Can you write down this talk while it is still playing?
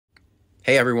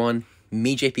Hey everyone,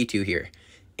 me JP2 here.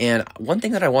 And one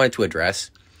thing that I wanted to address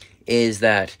is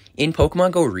that in Pokemon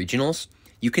Go Regionals,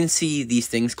 you can see these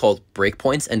things called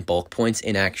breakpoints and bulk points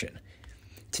in action.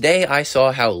 Today I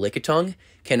saw how Lickitung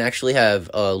can actually have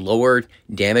a lower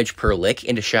damage per lick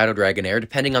into Shadow Dragonair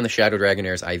depending on the Shadow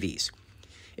Dragonair's IVs.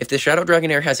 If the Shadow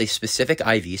Dragonair has a specific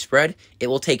IV spread, it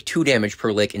will take 2 damage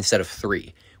per lick instead of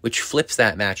 3, which flips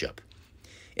that matchup.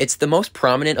 It's the most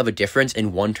prominent of a difference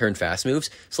in one-turn fast moves,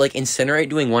 so like Incinerate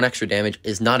doing 1 extra damage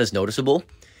is not as noticeable,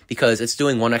 because it's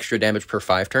doing 1 extra damage per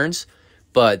 5 turns,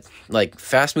 but like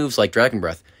fast moves like Dragon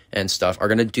Breath and stuff are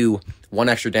going to do 1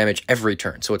 extra damage every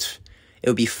turn, so it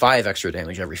would be 5 extra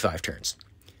damage every 5 turns.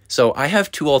 So I have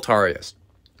 2 Altarias.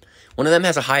 One of them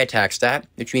has a high attack stat,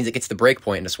 which means it gets the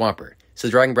breakpoint into Swampert, so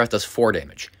Dragon Breath does 4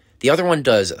 damage. The other one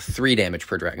does 3 damage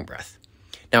per Dragon Breath.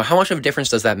 Now, how much of a difference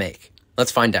does that make?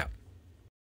 Let's find out.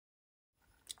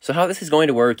 So how this is going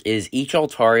to work is each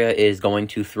Altaria is going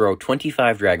to throw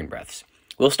 25 Dragon Breaths.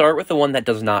 We'll start with the one that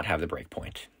does not have the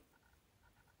breakpoint.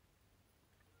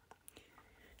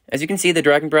 As you can see, the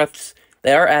Dragon Breaths,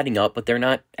 they are adding up, but they're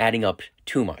not adding up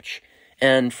too much.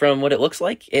 And from what it looks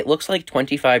like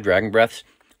 25 Dragon Breaths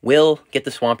will get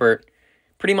the Swampert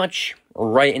pretty much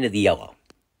right into the yellow.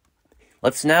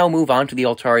 Let's now move on to the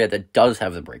Altaria that does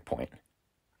have the breakpoint.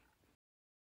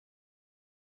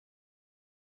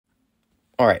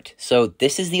 Alright, so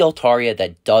this is the Altaria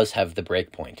that does have the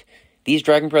breakpoint. These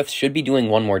Dragon Breaths should be doing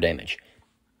 1 more damage.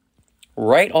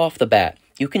 Right off the bat,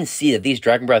 you can see that these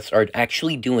Dragon Breaths are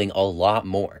actually doing a lot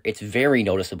more. It's very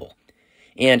noticeable.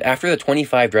 And after the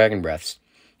 25 Dragon Breaths,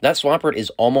 that Swampert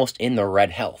is almost in the red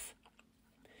health.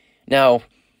 Now,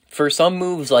 for some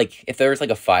moves, like if there's like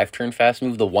a 5-turn fast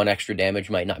move, the 1 extra damage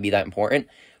might not be that important.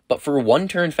 But for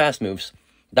 1-turn fast moves,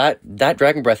 that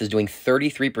Dragon Breath is doing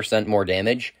 33% more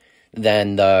damage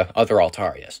than the other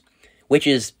Altarias, which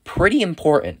is pretty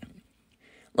important.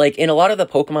 Like, in a lot of the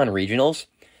Pokemon regionals,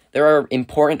 there are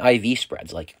important IV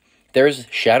spreads. Like, there's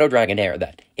Shadow Dragonair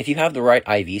that, if you have the right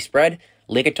IV spread,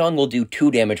 Lickitung will do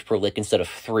 2 damage per lick instead of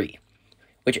 3,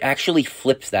 which actually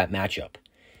flips that matchup.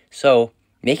 So,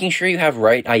 making sure you have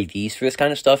right IVs for this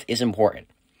kind of stuff is important.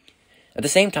 At the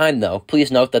same time, though, please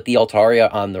note that the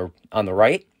Altaria on the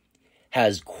right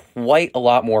has quite a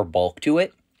lot more bulk to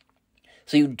it.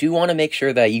 So you do want to make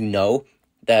sure that you know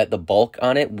that the bulk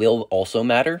on it will also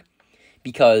matter,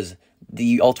 because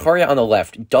the Altaria on the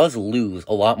left does lose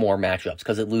a lot more matchups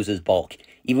because it loses bulk,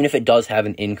 even if it does have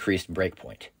an increased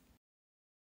breakpoint.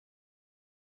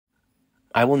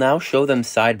 I will now show them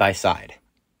side by side.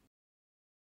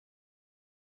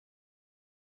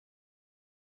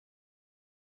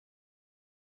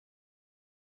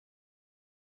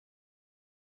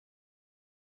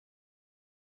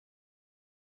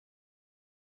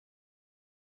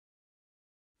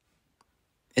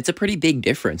 It's a pretty big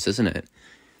difference, isn't it?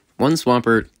 One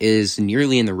Swampert is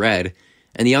nearly in the red,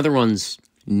 and the other one's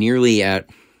nearly at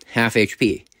half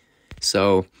HP.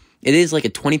 So it is like a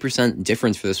 20%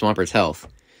 difference for the Swampert's health.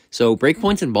 So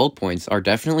breakpoints and bulk points are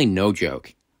definitely no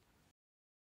joke.